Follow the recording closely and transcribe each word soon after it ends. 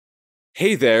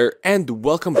Hey there, and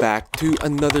welcome back to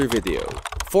another video.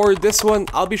 For this one,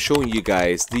 I'll be showing you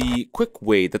guys the quick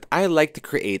way that I like to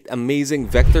create amazing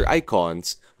vector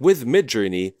icons with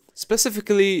Midjourney,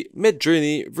 specifically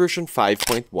Midjourney version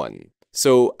 5.1.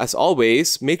 So as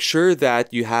always, make sure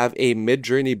that you have a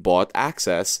Midjourney bot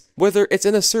access, whether it's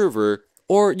in a server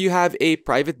or you have a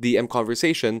private DM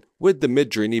conversation with the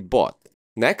Midjourney bot.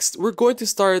 Next, we're going to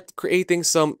start creating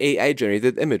some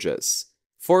AI-generated images.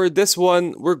 For this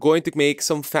one, we're going to make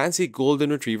some fancy golden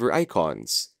retriever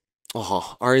icons.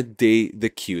 Oh, aren't they the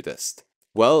cutest?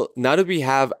 Well, now that we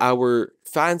have our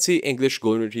fancy English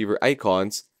golden retriever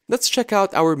icons, let's check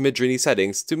out our Midjourney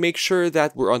settings to make sure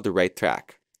that we're on the right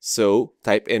track. So,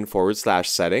 type in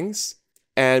 /settings,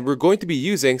 and we're going to be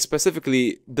using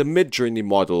specifically the Midjourney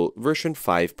model version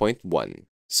 5.1.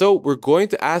 So, we're going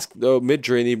to ask the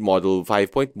Midjourney model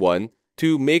 5.1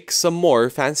 to make some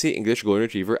more fancy English golden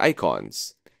retriever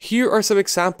icons. Here are some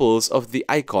examples of the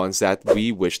icons that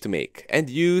we wish to make and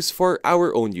use for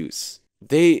our own use.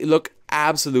 They look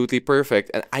absolutely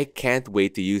perfect, and I can't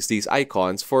wait to use these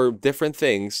icons for different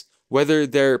things, whether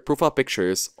they're profile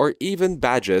pictures or even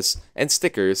badges and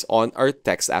stickers on our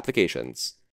text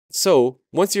applications. So,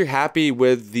 once you're happy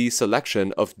with the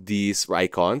selection of these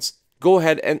icons, go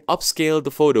ahead and upscale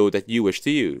the photo that you wish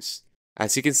to use.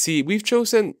 As you can see, we've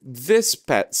chosen this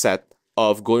set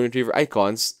of golden retriever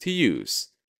icons to use.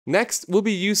 Next, we'll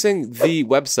be using the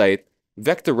website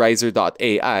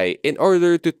vectorizer.ai in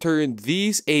order to turn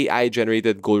these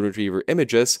AI-generated golden retriever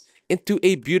images into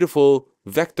a beautiful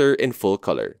vector in full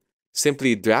color.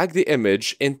 Simply drag the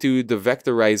image into the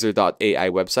vectorizer.ai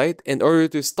website in order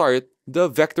to start the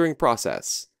vectoring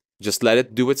process. Just let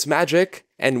it do its magic,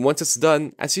 and once it's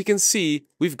done, as you can see,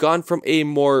 we've gone from a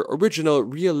more original,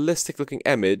 realistic-looking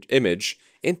image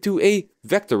into a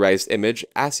vectorized image,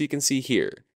 as you can see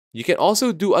here. You can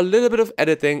also do a little bit of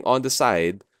editing on the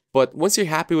side, but once you're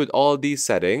happy with all these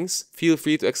settings, feel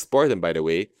free to explore them, by the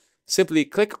way. Simply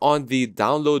click on the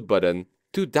download button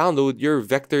to download your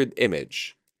vectored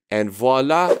image. And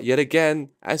voila, yet again,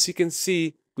 as you can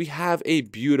see, we have a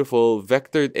beautiful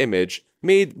vectored image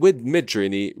made with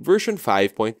Midjourney version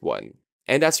 5.1.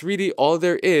 And that's really all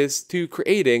there is to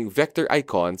creating vector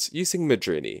icons using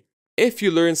Midjourney. If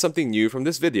you learned something new from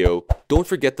this video, don't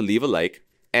forget to leave a like,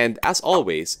 and as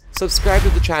always, subscribe to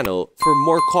the channel for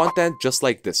more content just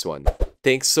like this one.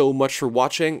 Thanks so much for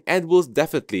watching, and we'll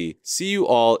definitely see you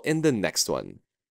all in the next one.